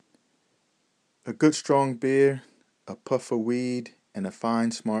A good strong beer, a puff of weed, and a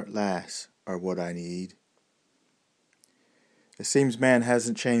fine smart lass are what I need. It seems man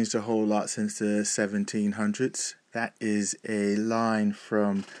hasn't changed a whole lot since the 1700s. That is a line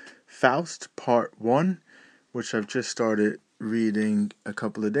from Faust Part 1, which I've just started reading a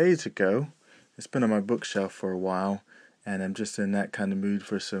couple of days ago. It's been on my bookshelf for a while, and I'm just in that kind of mood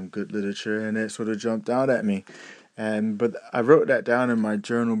for some good literature, and it sort of jumped out at me. But I wrote that down in my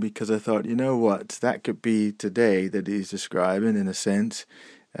journal because I thought, you know what, that could be today that he's describing in a sense.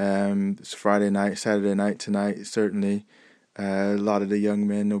 It's Friday night, Saturday night tonight, certainly. A lot of the young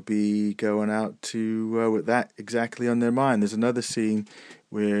men will be going out to with that exactly on their mind. There's another scene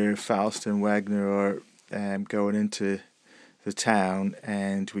where Faust and Wagner are going into the town,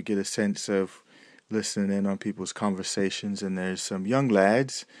 and we get a sense of listening in on people's conversations. And there's some young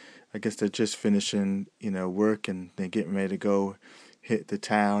lads. I guess they're just finishing, work, and they're getting ready to go hit the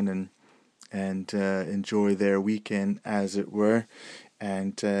town and enjoy their weekend, as it were.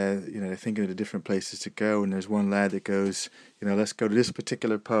 And they're thinking of the different places to go. And there's one lad that goes, let's go to this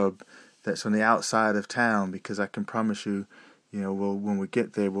particular pub that's on the outside of town, because I can promise you, when we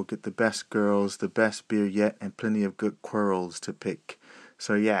get there, we'll get the best girls, the best beer yet, and plenty of good quarrels to pick.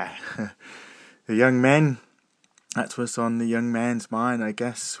 So yeah, the young men. That's what's on the young man's mind, I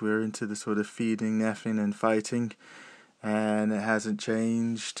guess. We're into the sort of feeding, effing, and fighting, and it hasn't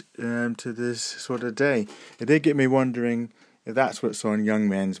changed to this sort of day. It did get me wondering if that's what's on young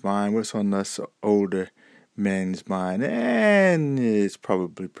men's mind, what's on us older men's mind, and it's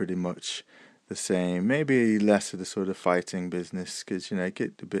probably pretty much the same. Maybe less of the sort of fighting business, because,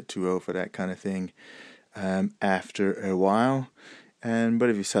 get a bit too old for that kind of thing after a while. But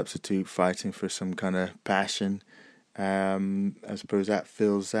if you substitute fighting for some kind of passion, I suppose that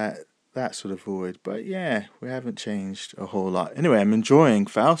fills that sort of void. But yeah, we haven't changed a whole lot. Anyway, I'm enjoying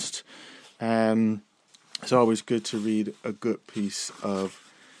Faust. It's always good to read a good piece of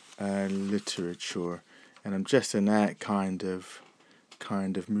literature, and I'm just in that kind of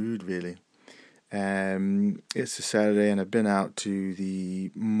mood, really. It's a Saturday, and I've been out to the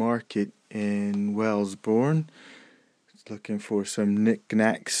market in Wellesbourne, looking for some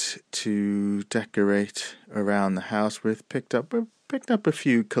knickknacks to decorate around the house with. Picked up a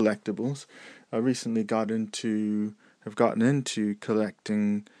few collectibles. I recently have gotten into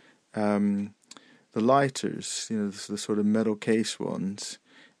collecting the lighters, the sort of metal case ones,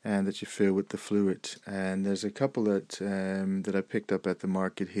 and that you fill with the fluid. And there's a couple that I picked up at the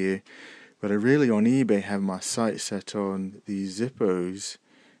market here, but I really on eBay have my sight set on these Zippos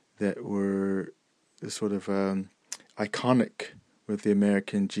that were the sort of iconic with the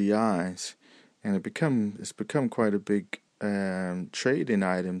American GIs, and it's become quite a big trading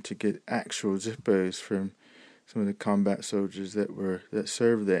item to get actual Zippos from some of the combat soldiers that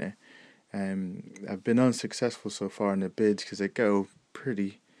served there. I've been unsuccessful so far in the bids because they go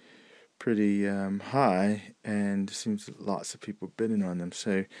pretty high, and it seems lots of people bidding on them.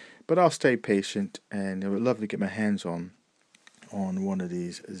 So, but I'll stay patient, and I would love to get my hands on one of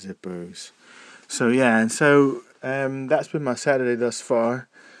these Zippos. So yeah, and so that's been my Saturday thus far.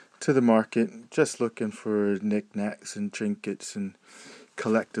 To the market, just looking for knickknacks and trinkets and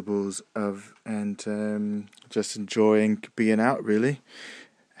collectibles and just enjoying being out, really.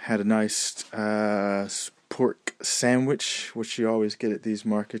 Had a nice pork sandwich, which you always get at these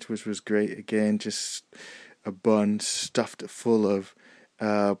markets, which was great. Again, just a bun stuffed full of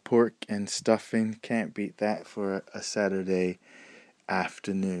pork and stuffing. Can't beat that for a Saturday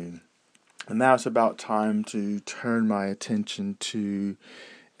afternoon. And now it's about time to turn my attention to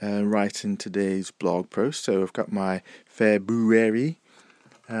writing today's blog post. So I've got my February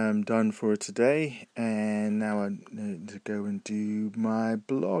done for today, and now I need to go and do my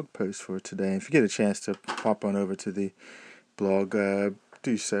blog post for today. And if you get a chance to pop on over to the blog,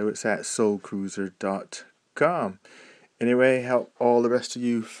 do so. It's at soulcruiser.com. Anyway, help all the rest of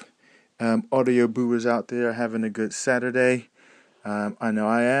you audio booers out there having a good Saturday. I know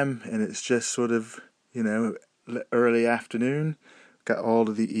I am, and it's just sort of, early afternoon. Got all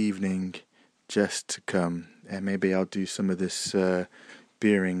of the evening just to come, and maybe I'll do some of this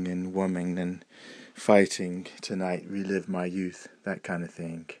beering and wumming and fighting tonight, relive my youth, that kind of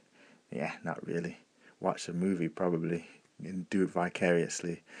thing. Yeah, not really. Watch a movie probably and do it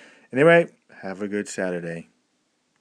vicariously. Anyway, have a good Saturday.